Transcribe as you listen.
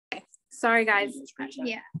Sorry, guys.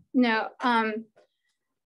 Yeah. No.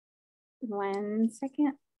 1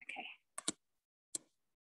 second.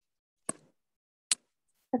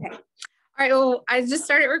 Okay. All right. Well, I just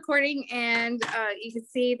started recording, and you can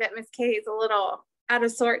see that Miss Katie is a little out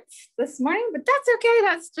of sorts this morning, but that's okay.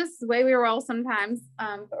 That's just the way we roll sometimes.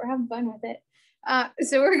 But we're having fun with it.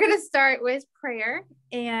 So we're going to start with prayer,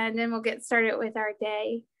 and then we'll get started with our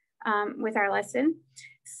day, with our lesson.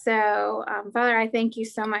 So, Father, I thank you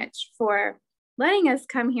so much for letting us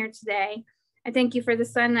come here today. I thank you for the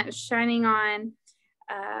sun that's shining on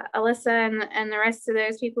Alyssa and the rest of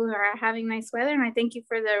those people who are having nice weather. And I thank you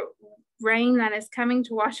for the rain that is coming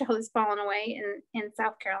to wash all this fallen away in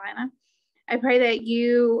South Carolina. I pray that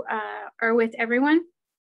you are with everyone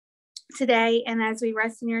today. And as we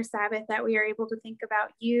rest in your Sabbath, that we are able to think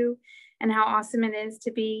about you and how awesome it is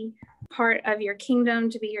to be part of your kingdom,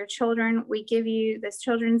 to be your children. We give you this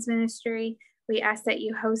children's ministry. We ask that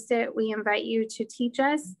you host it. We invite you to teach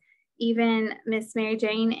us, even Miss Mary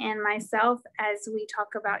Jane and myself, as we talk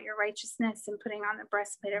about your righteousness and putting on the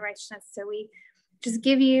breastplate of righteousness. So we just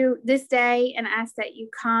give you this day and ask that you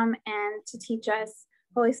come and to teach us,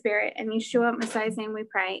 Holy Spirit. In Yeshua Messiah's name we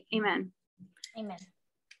pray. Amen. Amen.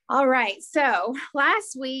 All right. So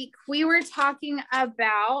last week we were talking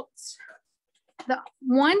about the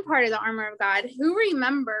one part of the armor of God. Who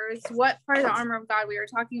remembers what part of the armor of God we were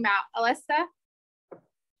talking about? Alyssa?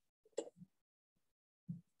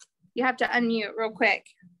 You have to unmute real quick.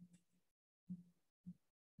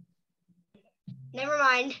 Never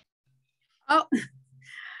mind. Oh,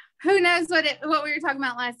 who knows what we were talking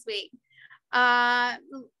about last week?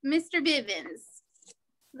 Mr. Bivens.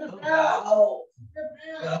 The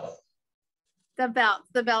belt.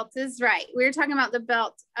 The belt is right. We were talking about the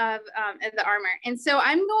belt of the armor. And so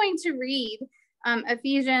I'm going to read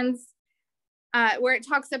Ephesians where it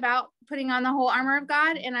talks about putting on the whole armor of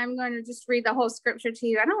God. And I'm going to just read the whole scripture to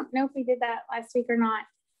you. I don't know if we did that last week or not,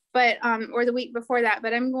 but or the week before that,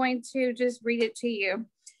 but I'm going to just read it to you.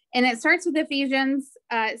 And it starts with Ephesians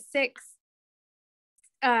 6:10.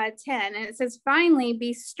 And it says, finally,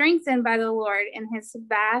 be strengthened by the Lord in his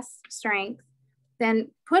vast strength.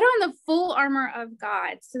 Then put on the full armor of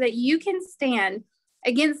God so that you can stand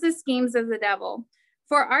against the schemes of the devil.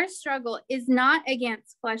 For our struggle is not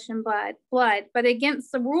against flesh and blood, but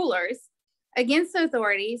against the rulers, against the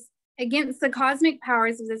authorities, against the cosmic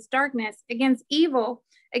powers of this darkness, against evil,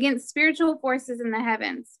 against spiritual forces in the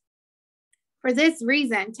heavens. For this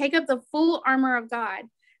reason, take up the full armor of God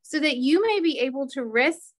so that you may be able to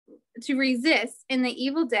resist in the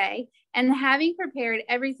evil day, and having prepared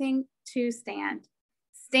everything to stand.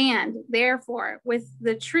 Stand, therefore, with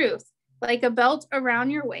the truth like a belt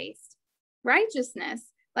around your waist,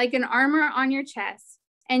 righteousness like an armor on your chest,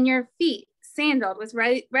 and your feet sandaled with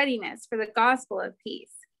readiness for the gospel of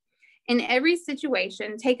peace. In every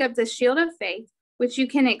situation, take up the shield of faith, which you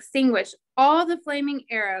can extinguish all the flaming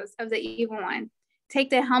arrows of the evil one. Take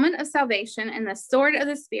the helmet of salvation and the sword of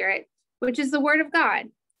the Spirit, which is the word of God.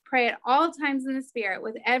 Pray at all times in the Spirit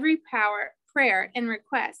with every prayer and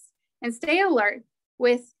request, and stay alert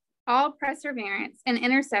with all perseverance and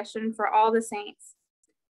intercession for all the saints.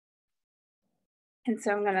 And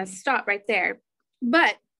so I'm going to stop right there.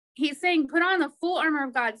 But he's saying put on the full armor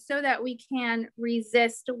of God so that we can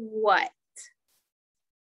resist what?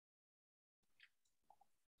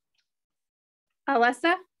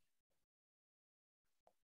 Alyssa?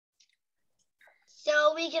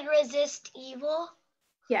 So we can resist evil?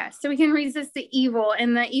 Yeah, so we can resist the evil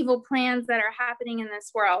and the evil plans that are happening in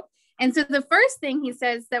this world. And so the first thing he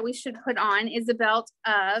says that we should put on is the belt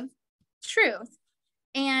of truth.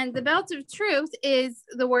 And the belt of truth is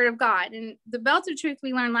the word of God. And the belt of truth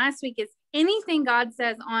we learned last week is anything God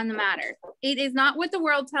says on the matter. It is not what the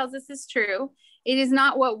world tells us is true. It is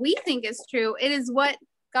not what we think is true. It is what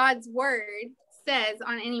God's word says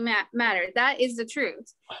on any matter. That is the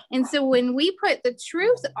truth. And so when we put the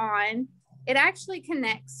truth on, it actually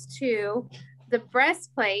connects to the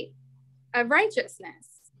breastplate of righteousness.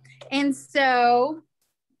 And so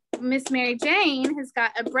Miss Mary Jane has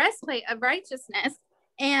got a breastplate of righteousness.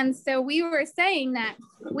 And so we were saying that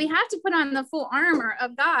we have to put on the full armor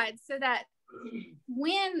of God so that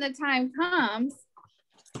when the time comes,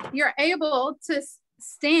 you're able to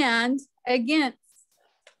stand against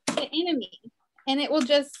the enemy. And it will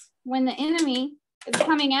just, when the enemy is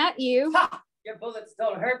coming at you, your bullets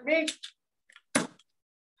don't hurt me.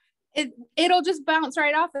 It'll just bounce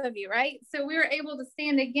right off of you, right? So we were able to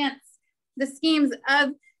stand against the schemes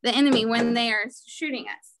of the enemy when they are shooting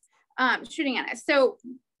at us. So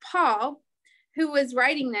Paul, who was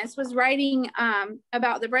writing this, was writing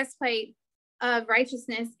about the breastplate of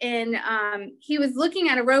Righteousness, and he was looking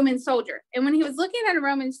at a Roman soldier. And when he was looking at a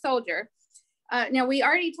Roman soldier, now we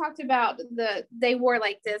already talked about they wore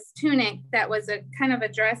like this tunic that was a kind of a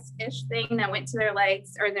dress-ish thing that went to their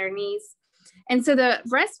legs or their knees. And so the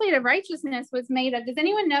breastplate of righteousness was made of, does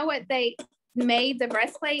anyone know what they made the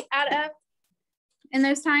breastplate out of in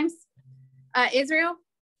those times? Israel?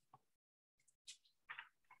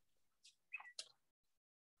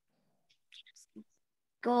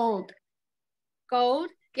 Gold. Gold?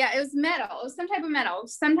 Yeah, it was metal. It was some type of metal.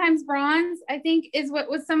 Sometimes bronze, I think, is what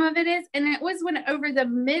some of it is. And it was went over the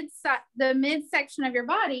midsection of your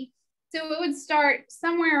body. So it would start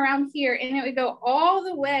somewhere around here, and it would go all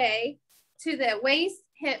the way to the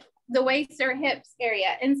waist or hips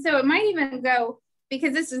area. And so it might even go,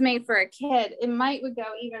 because this is made for a kid, it would go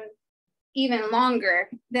even longer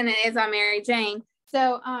than it is on Mary Jane.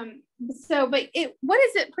 So, what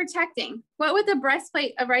is it protecting? What would the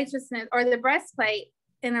breastplate of righteousness or the breastplate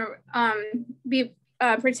be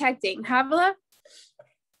protecting? Havila?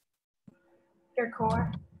 Your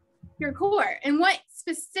core. Your core. And what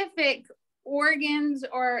specific organs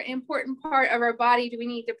or important part of our body do we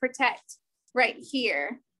need to protect right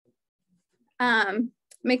here?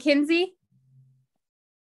 Mackenzie?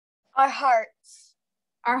 Our hearts.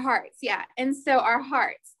 Our hearts, yeah. And so our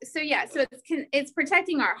hearts. So yeah, so it's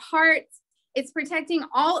protecting our hearts. It's protecting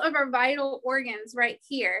all of our vital organs right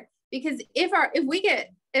here. Because if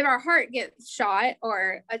our heart gets shot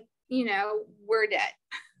or we're dead.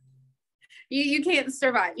 You can't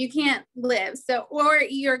survive. You can't live. So, or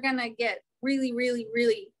you're gonna get really, really,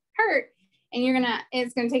 really hurt, and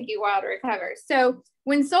it's gonna take you a while to recover. So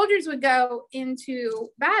when soldiers would go into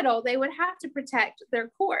battle, they would have to protect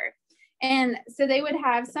their core. And so they would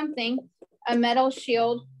have a metal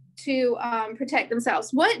shield to protect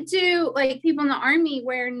themselves. What do like people in the army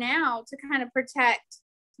wear now to kind of protect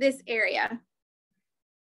this area?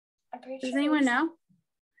 Does anyone know?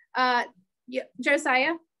 Yeah,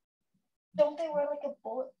 Josiah? Don't they wear like a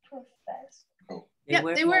bulletproof vest?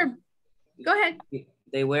 They wear. Go ahead.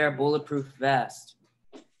 They wear a bulletproof vest.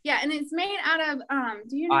 Yeah, and it's made out of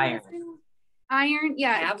do you know iron? Iron,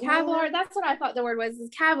 yeah, Kevlar. That's what I thought the word was, is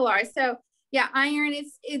Kevlar. So yeah, iron.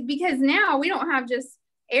 It's because now we don't have just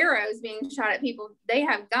arrows being shot at people. They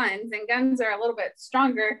have guns, and guns are a little bit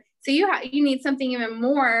stronger. So you need something even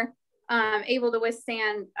more able to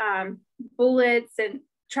withstand bullets and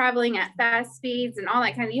traveling at fast speeds and all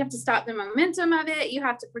that kind of. You have to stop the momentum of it. You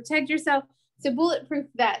have to protect yourself. So bulletproof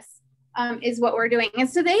vests is what we're doing. And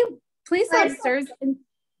so police officers and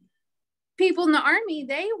people in the army,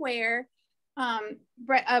 they wear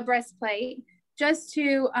a breastplate just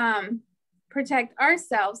to protect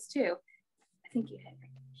ourselves too. I think you had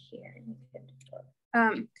right here.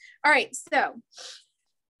 All right, so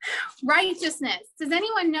righteousness. Does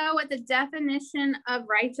anyone know what the definition of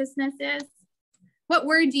righteousness is? What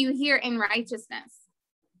word do you hear in righteousness?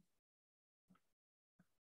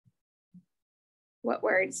 What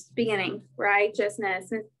words beginning?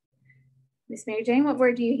 Righteousness. Miss Mary Jane, what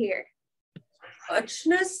word do you hear?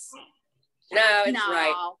 Righteousness? No, it's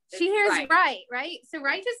right. She hears right? So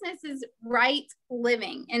righteousness is right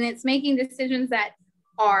living, and it's making decisions that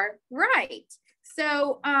are right.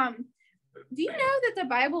 So do you know that the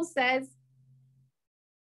Bible says,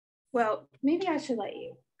 well, maybe I should let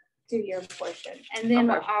you do your portion, and then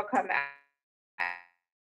I'll come back.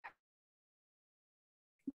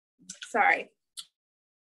 Sorry.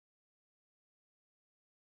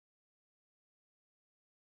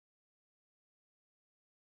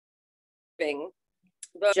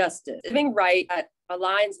 Justice, living right that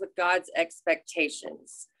aligns with God's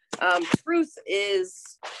expectations. Truth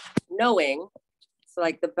is knowing. So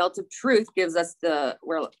like the belt of truth gives us the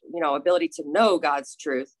ability to know God's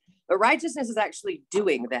truth. But righteousness is actually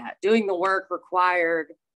doing the work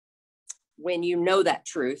required when you know that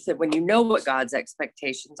truth and when you know what God's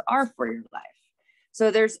expectations are for your life. So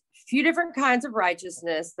there's a few different kinds of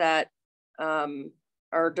righteousness that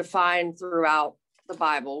are defined throughout the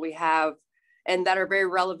Bible. We have, and that are very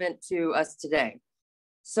relevant to us today.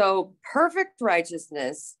 So perfect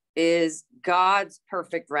righteousness is God's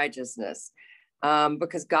perfect righteousness.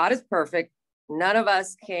 Because God is perfect,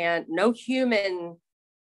 no human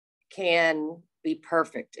can be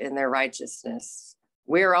perfect in their righteousness.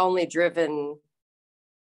 We're only driven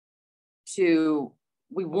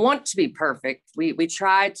we want to be perfect. We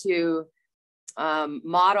try to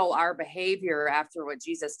model our behavior after what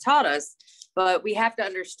Jesus taught us, but we have to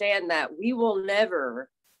understand that we will never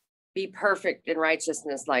be perfect in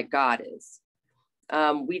righteousness like God is.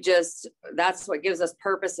 That's what gives us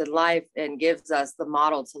purpose in life and gives us the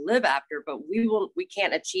model to live after, but we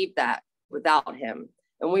can't achieve that without him.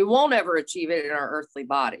 and we won't ever achieve it in our earthly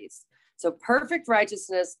bodies. So perfect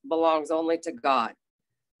righteousness belongs only to God.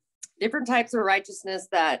 Different types of righteousness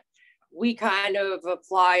that we kind of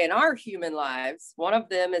apply in our human lives. One of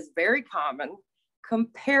them is very common,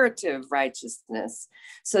 comparative righteousness.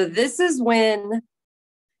 So this is when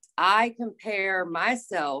I compare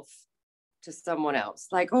myself to someone else.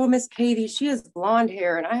 Like, oh, Miss Katie, she has blonde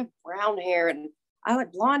hair and I have brown hair, and I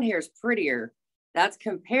like blonde hair is prettier. That's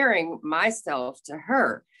comparing myself to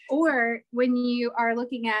her. Or when you are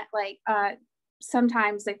looking at like,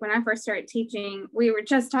 sometimes like when I first started teaching, we were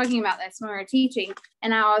just talking about this when we were teaching.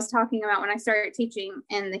 And I was talking about when I started teaching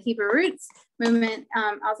in the Hebrew Roots movement,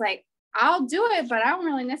 I was like, I'll do it, but I don't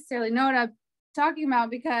really necessarily know what I'm talking about,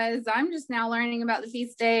 because I'm just now learning about the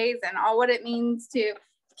feast days and all what it means to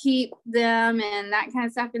keep them and that kind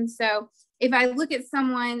of stuff. And so if I look at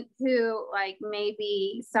someone who like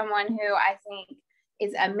maybe someone who I think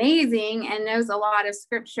is amazing and knows a lot of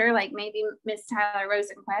scripture, like maybe Miss Tyler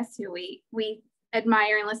Rosenquist, who we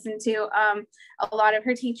admire and listen to a lot of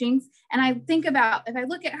her teachings. And I think about, if I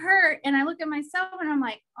look at her and I look at myself and I'm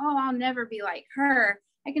like, oh, I'll never be like her.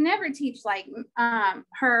 I can never teach like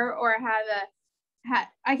her, or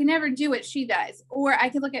I can never do what she does. Or I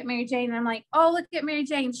could look at Mary Jane and I'm like, oh, look at Mary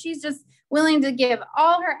Jane. She's just willing to give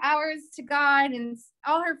all her hours to God and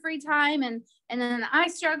all her free time. And then I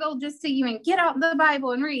struggle just to even get out the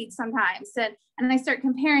Bible and read sometimes. And I start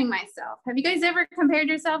comparing myself. Have you guys ever compared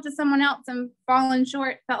yourself to someone else and fallen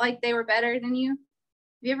short, felt like they were better than you? Have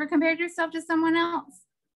you ever compared yourself to someone else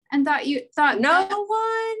and thought no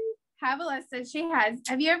one? Havilah said she has.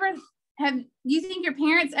 Have you think your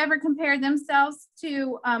parents ever compared themselves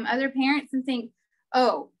to other parents and think,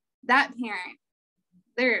 oh, that parent,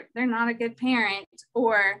 they're not a good parent,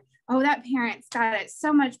 or oh, that parent's got it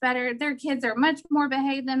so much better, their kids are much more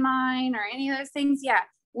behaved than mine, or any of those things? Yeah,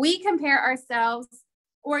 we compare ourselves.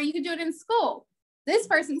 Or you could do it in school. This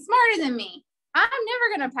person's smarter than me, I'm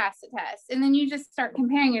never going to pass the test. And then you just start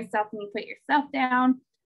comparing yourself and you put yourself down,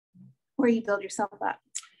 or you build yourself up.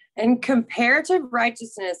 And comparative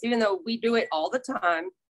righteousness, even though we do it all the time,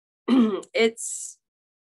 it's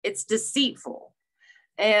deceitful.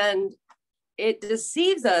 And it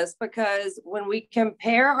deceives us, because when we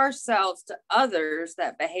compare ourselves to others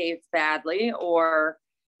that behave badly, or,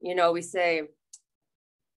 we say,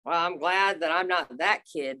 well, I'm glad that I'm not that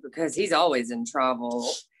kid because he's always in trouble.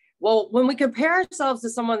 Well, when we compare ourselves to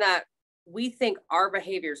someone that we think our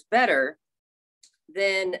behavior is better,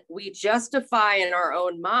 then we justify in our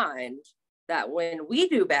own mind that when we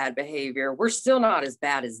do bad behavior, we're still not as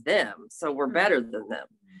bad as them. So we're better than them.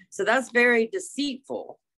 So that's very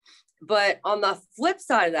deceitful. But on the flip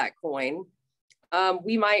side of that coin,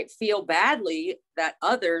 we might feel badly that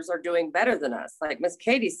others are doing better than us. Like Miss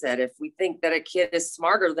Katie said, if we think that a kid is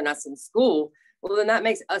smarter than us in school, well, then that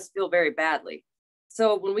makes us feel very badly.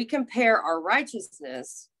 So when we compare our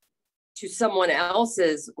righteousness to someone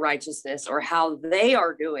else's righteousness, or how they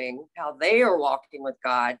are doing, how they are walking with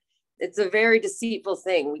God, it's a very deceitful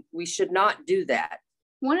thing. We should not do that.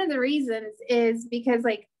 One of the reasons is because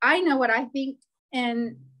like, I know what I think,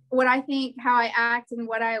 and what I think, how I act, and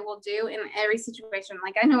what I will do in every situation.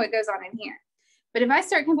 Like, I know what goes on in here. But if I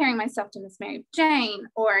start comparing myself to Miss Mary Jane,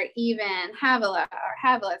 or even Havilah, or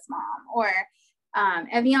Havilah's mom, or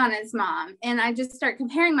Eviana's mom, and I just start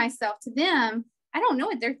comparing myself to them, I don't know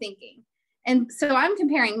what they're thinking. And so I'm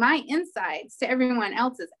comparing my insides to everyone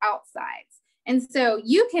else's outsides. And so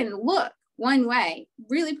you can look one way,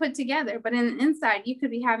 really put together, but in the inside, you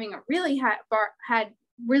could be having a really had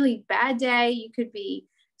really bad day. You could be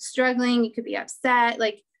struggling. You could be upset.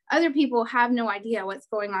 Like, other people have no idea what's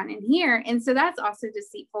going on in here. And so that's also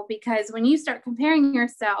deceitful, because when you start comparing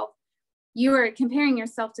yourself, you are comparing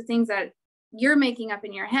yourself to things that you're making up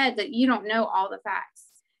in your head, that you don't know all the facts.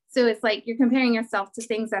 So it's like you're comparing yourself to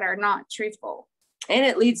things that are not truthful. And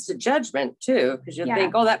it leads to judgment too, because you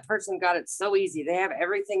think, oh, that person got it so easy. They have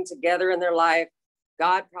everything together in their life.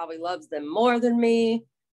 God probably loves them more than me.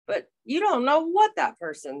 But you don't know what that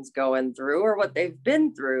person's going through or what they've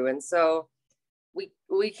been through. And so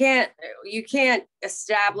you can't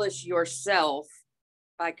establish yourself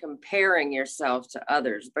by comparing yourself to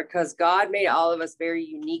others, because God made all of us very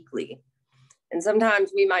uniquely. And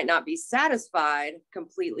sometimes we might not be satisfied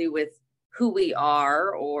completely with who we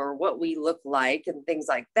are or what we look like and things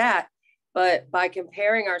like that. But by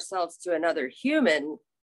comparing ourselves to another human,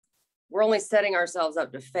 we're only setting ourselves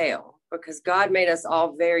up to fail, because God made us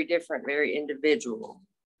all very different, very individual.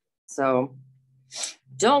 So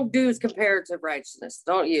don't do comparative righteousness.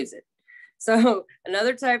 Don't use it. So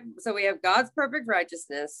another type, so we have God's perfect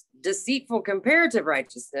righteousness, deceitful comparative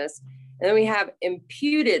righteousness, And then we have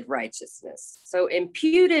imputed righteousness. So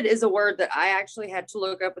imputed is a word that I actually had to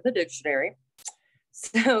look up in the dictionary.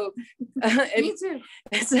 So, Me too.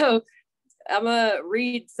 So I'm going to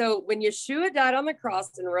read. So when Yeshua died on the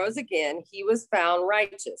cross and rose again, he was found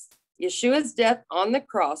righteous. Yeshua's death on the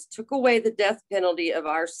cross took away the death penalty of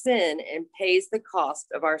our sin and pays the cost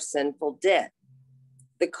of our sinful debt.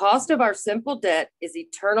 The cost of our sinful debt is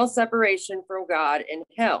eternal separation from God and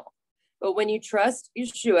hell. But when you trust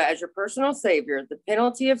Yeshua as your personal savior, the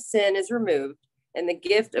penalty of sin is removed and the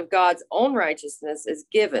gift of God's own righteousness is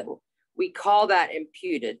given. We call that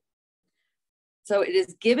imputed. So it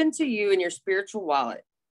is given to you in your spiritual wallet.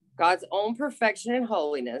 God's own perfection and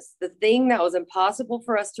holiness, the thing that was impossible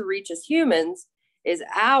for us to reach as humans, is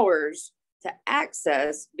ours to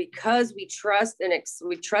access because we trust in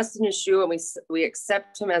Yeshua and we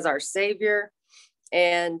accept him as our savior.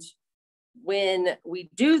 And when we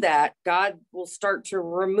do that, God will start to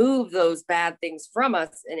remove those bad things from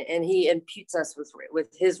us, and he imputes us with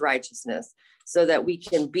his righteousness so that we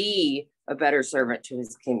can be a better servant to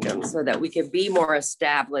his kingdom, so that we can be more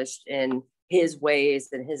established in his ways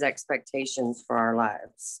and his expectations for our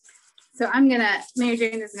lives. So Mary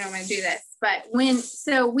Jane doesn't know I'm going to do this, but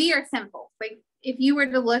we are sinful. Like if you were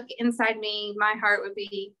to look inside me, my heart would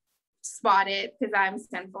be spotted because I'm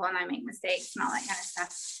sinful and I make mistakes and all that kind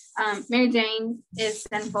of stuff. Mary Jane is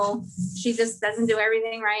sinful. She just doesn't do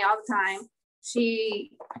everything right all the time.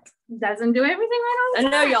 She doesn't do everything right all the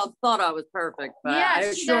time. I know y'all thought I was perfect, but yeah, I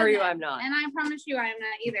assure you I'm not. And I promise you I am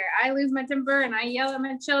not either. I lose my temper and I yell at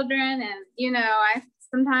my children, and I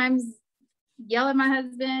sometimes yell at my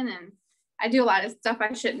husband, and I do a lot of stuff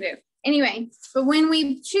I shouldn't do. Anyway, but when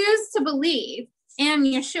we choose to believe in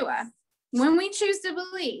Yeshua, when we choose to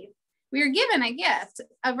believe, we are given a gift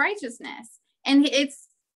of righteousness. And it's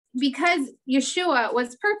because Yeshua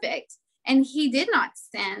was perfect and he did not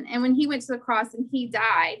sin. And when he went to the cross and he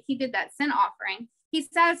died, he did that sin offering. He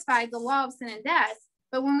satisfied the law of sin and death.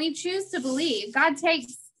 But when we choose to believe, God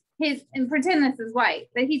takes and pretend this is white,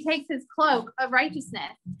 that he takes his cloak of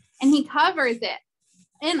righteousness and he covers it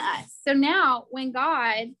in us. So now when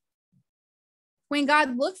God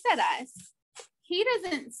looks at us, he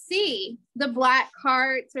doesn't see the black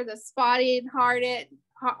hearts or the spotted hearted,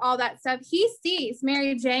 all that stuff. He sees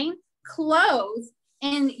Mary Jane clothed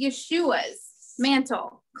in Yeshua's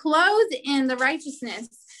mantle, clothed in the righteousness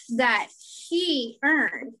that he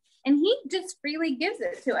earned. And he just freely gives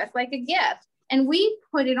it to us like a gift. And we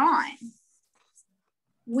put it on.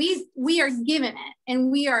 We are given it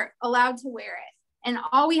and we are allowed to wear it. And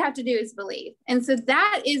all we have to do is believe. And so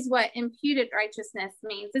that is what imputed righteousness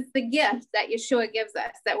means. It's the gift that Yeshua gives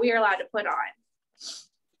us that we are allowed to put on.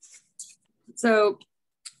 So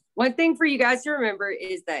one thing for you guys to remember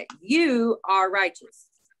is that you are righteous.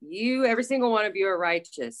 You, every single one of you are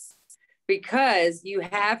righteous because you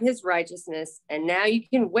have his righteousness, and now you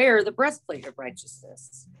can wear the breastplate of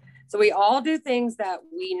righteousness. So we all do things that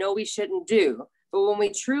we know we shouldn't do. But when we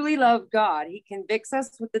truly love God, he convicts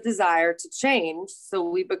us with the desire to change so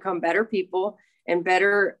we become better people and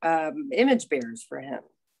better image bearers for him.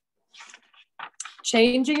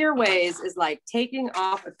 Changing your ways is like taking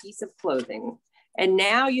off a piece of clothing, and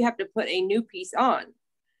now you have to put a new piece on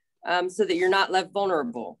so that you're not left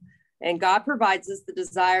vulnerable. And God provides us the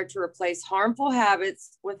desire to replace harmful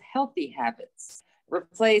habits with healthy habits,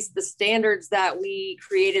 replace the standards that we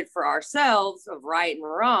created for ourselves of right and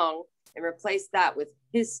wrong, and replace that with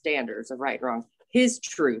his standards of right and wrong, his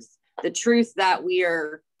truth, the truth that we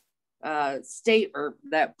are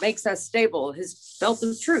that makes us stable, his belt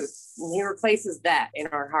of truth. And he replaces that in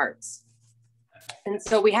our hearts. And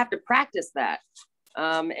so we have to practice that.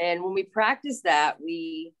 And when we practice that,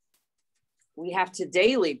 we have to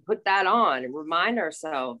daily put that on and remind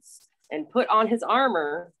ourselves and put on his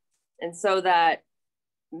armor. And so that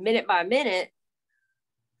minute by minute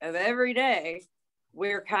of every day,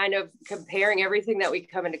 we're kind of comparing everything that we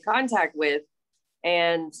come into contact with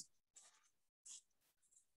and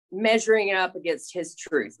measuring it up against his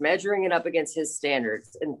truth, measuring it up against his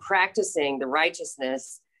standards, and practicing the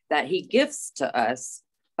righteousness that he gifts to us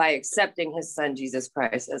by accepting his son, Jesus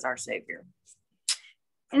Christ, as our savior.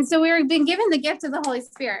 And so we've been given the gift of the Holy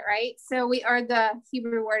Spirit, right? So the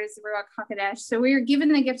Hebrew word is Ruach HaKodesh. So we are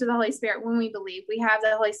given the gift of the Holy Spirit when we believe. We have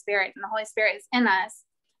the Holy Spirit, and the Holy Spirit is in us.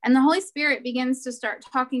 And the Holy Spirit begins to start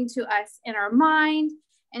talking to us in our mind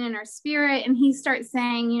and in our spirit. And he starts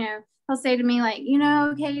saying, he'll say to me like,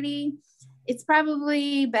 Katie, it's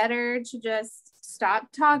probably better to just stop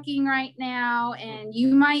talking right now. And you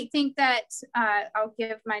might think that, I'll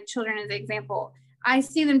give my children as an example. I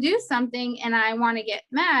see them do something and I want to get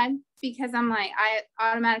mad because I'm like, I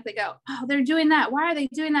automatically go, oh, they're doing that. Why are they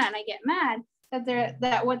doing that? And I get mad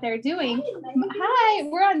that what they're doing. Hi,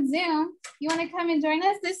 we're on Zoom. You want to come and join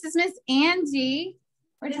us? This is Miss Angie.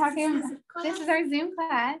 This is our Zoom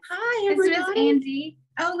class. Hi, everybody. This is Miss Angie.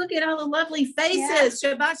 Oh, look at all the lovely faces.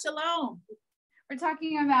 Yeah. Shabbat shalom. We're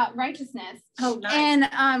talking about righteousness. Oh, nice.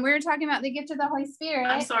 And we were talking about the gift of the Holy Spirit.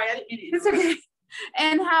 I'm sorry, I didn't mean to. It's okay.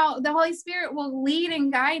 And how the Holy Spirit will lead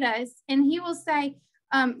and guide us. And he will say,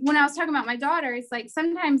 when I was talking about my daughter, it's like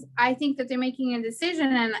sometimes I think that they're making a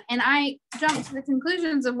decision and I jump to the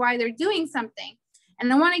conclusions of why they're doing something.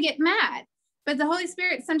 And I want to get mad. But the Holy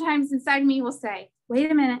Spirit sometimes inside me will say,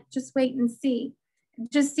 wait a minute, just wait and see.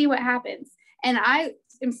 Just see what happens. And I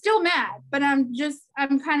am still mad, but I'm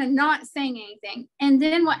kind of not saying anything. And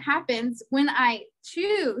then what happens when I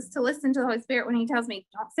choose to listen to the Holy Spirit, when he tells me,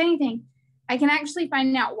 don't say anything, I can actually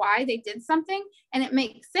find out why they did something and it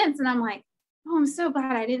makes sense. And I'm like, oh, I'm so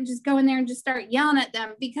glad I didn't just go in there and just start yelling at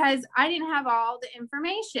them because I didn't have all the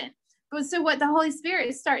information. But so what the Holy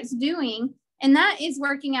Spirit starts doing, and that is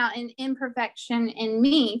working out an imperfection in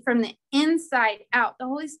me from the inside out. The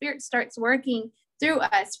Holy Spirit starts working through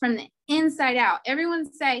us from the inside out.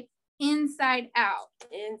 Everyone say inside out.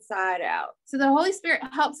 Inside out. So the Holy Spirit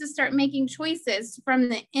helps us start making choices from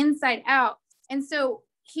the inside out. And so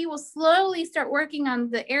he will slowly start working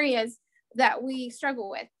on the areas that we struggle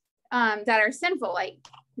with, that are sinful, like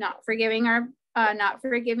not forgiving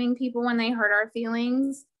people when they hurt our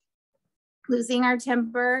feelings, losing our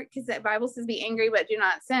temper, because the Bible says be angry, but do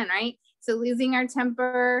not sin, right? So losing our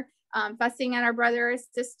temper, fussing at our brother or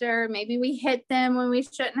sister. Maybe we hit them when we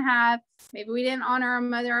shouldn't have. Maybe we didn't honor our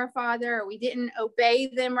mother or father, or we didn't obey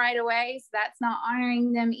them right away. So that's not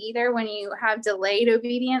honoring them either when you have delayed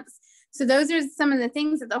obedience. So those are some of the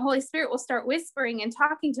things that the Holy Spirit will start whispering and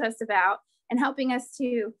talking to us about and helping us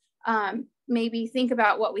to maybe think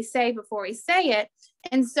about what we say before we say it.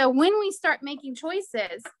 And so when we start making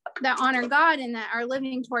choices that honor God and that are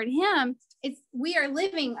living toward him, we are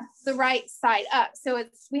living the right side up. So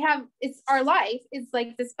it's our life. It's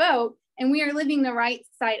like this boat and we are living the right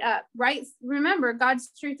side up, right? Remember,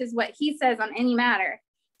 God's truth is what he says on any matter.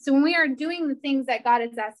 So when we are doing the things that God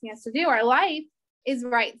is asking us to do, our life is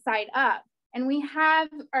right side up and we have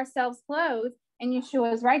ourselves clothed in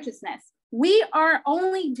Yeshua's righteousness. We are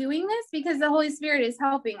only doing this because the Holy Spirit is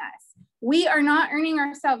helping us. We are not earning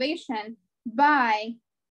our salvation by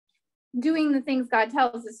doing the things God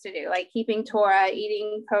tells us to do, like keeping Torah,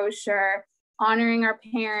 eating kosher, honoring our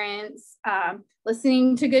parents,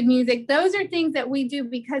 listening to good music. Those are things that we do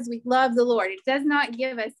because we love the Lord. It does not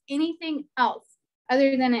give us anything else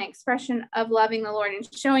other than an expression of loving the Lord and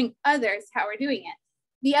showing others how we're doing it.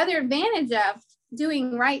 The other advantage of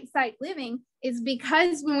doing right side living is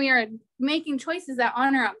because when we are making choices that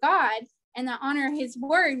honor God and that honor his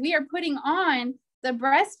word, we are putting on the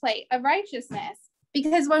breastplate of righteousness.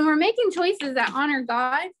 Because when we're making choices that honor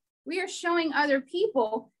God, we are showing other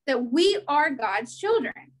people that we are God's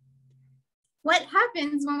children. What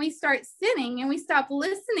happens when we start sinning and we stop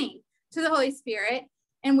listening to the Holy Spirit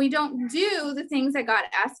and we don't do the things that God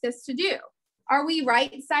asked us to do? Are we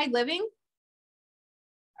right side living?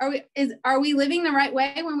 Are we living the right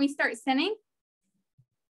way when we start sinning?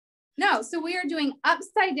 No. So we are doing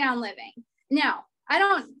upside down living. Now, I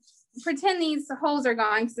don't pretend these holes are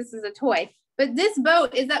gone because this is a toy, but this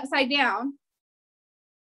boat is upside down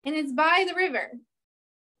and it's by the river.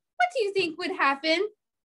 What do you think would happen?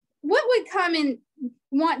 What would come and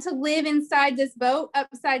want to live inside this boat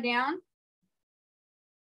upside down?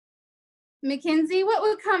 Mackenzie, what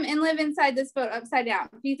would come and live inside this boat upside down?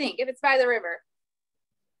 Do you think if it's by the river?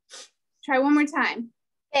 Try one more time.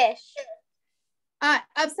 Fish.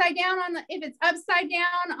 Upside down if it's upside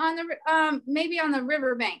down on the, maybe on the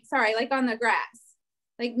riverbank, sorry, like on the grass.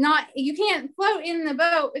 Like you can't float in the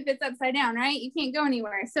boat if it's upside down, right? You can't go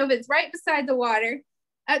anywhere. So if it's right beside the water,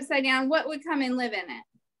 upside down, what would come and live in it?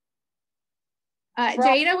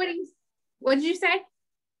 Jada, what did you say?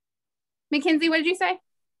 Mackenzie, what did you say?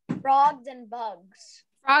 Frogs and bugs.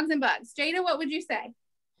 Frogs and bugs. Jada, what would you say?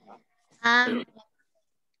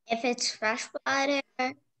 If it's freshwater,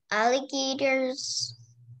 alligators,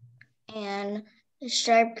 and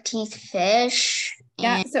sharp teeth fish,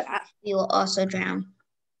 and so you will also drown.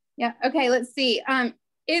 Yeah. Okay. Let's see.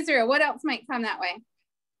 Israel, what else might come that way?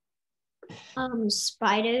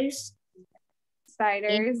 Spiders.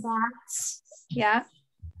 Bats. Yeah.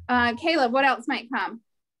 Caleb, what else might come?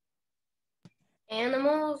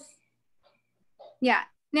 Animals. Yeah.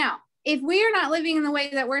 Now, if we are not living in the way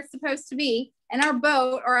that we're supposed to be, and our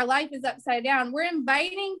boat or our life is upside down, we're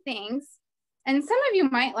inviting things And some of you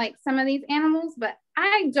might like some of these animals, but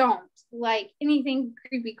I don't like anything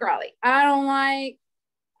creepy crawly. I don't like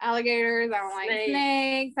alligators. I don't like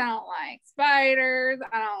snakes. I don't like spiders.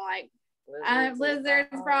 I don't like lizards,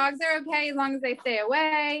 frogs. They're okay as long as they stay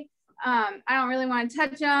away. I don't really want to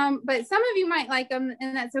touch them, but some of you might like them,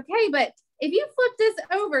 and that's okay. But if you flip this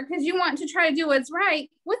over because you want to try to do what's right,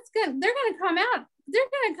 they're going to come out. They're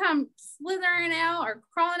going to come slithering out or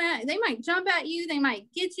crawling out. They might jump at you. They might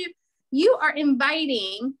get you. You are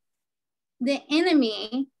inviting the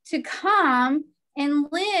enemy to come and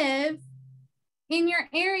live in your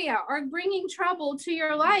area or bringing trouble to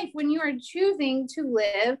your life when you are choosing to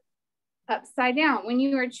live upside down, when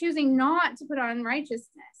you are choosing not to put on righteousness.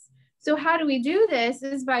 So how do we do this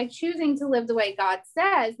is by choosing to live the way God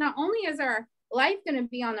says. Not only is our life going to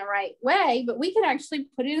be on the right way, but we can actually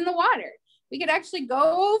put it in the water. We could actually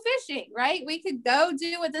go fishing, right? We could go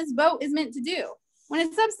do what this boat is meant to do. When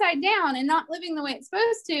it's upside down and not living the way it's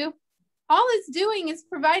supposed to, all it's doing is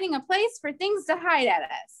providing a place for things to hide at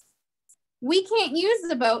us. We can't use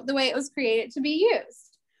the boat the way it was created to be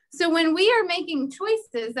used. So when we are making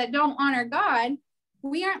choices that don't honor God,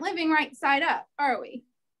 we aren't living right side up, are we?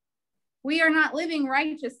 We are not living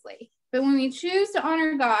righteously. But when we choose to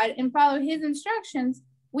honor God and follow his instructions,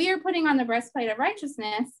 we are putting on the breastplate of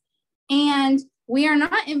righteousness, and we are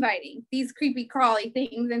not inviting these creepy crawly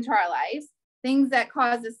things into our lives, things that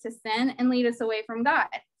cause us to sin and lead us away from God.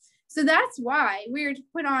 So that's why we are to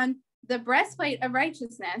put on the breastplate of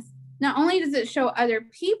righteousness. Not only does it show other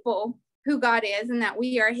people who God is and that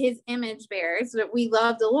we are his image bearers, that we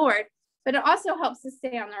love the Lord, but it also helps us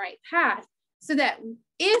stay on the right path so that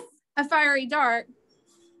if a fiery dart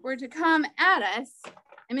were to come at us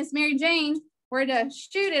and Miss Mary Jane were to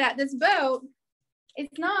shoot it at this boat,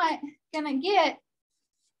 it's not going to get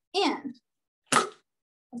in.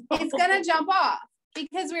 It's going to jump off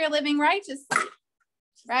because we are living righteously,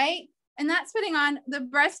 right? And that's putting on the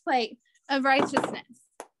breastplate of righteousness,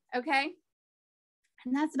 okay?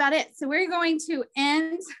 And that's about it. So we're going to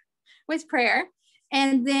end with prayer,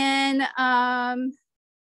 and then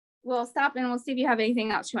we'll stop and we'll see if you have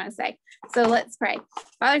anything else you want to say. So let's pray.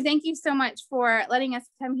 Father, thank you so much for letting us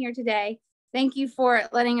come here today. Thank you for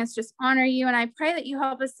letting us just honor you. And I pray that you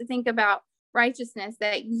help us to think about righteousness,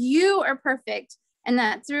 that you are perfect, and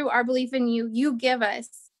that through our belief in you, you give us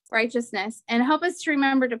righteousness, and help us to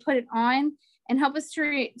remember to put it on, and help us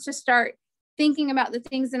to start thinking about the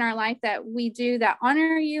things in our life that we do that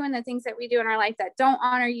honor you, and the things that we do in our life that don't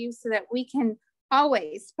honor you, so that we can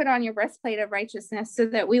always put on your breastplate of righteousness, so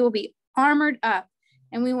that we will be armored up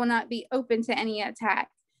and we will not be open to any attack.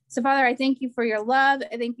 So Father, I thank you for your love.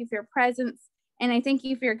 I thank you for your presence, and I thank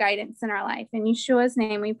you for your guidance in our life. In Yeshua's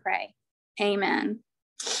name we pray. Amen.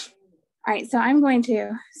 All right, so I'm going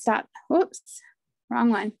to stop. Whoops, wrong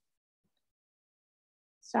one.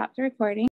 Stop the recording.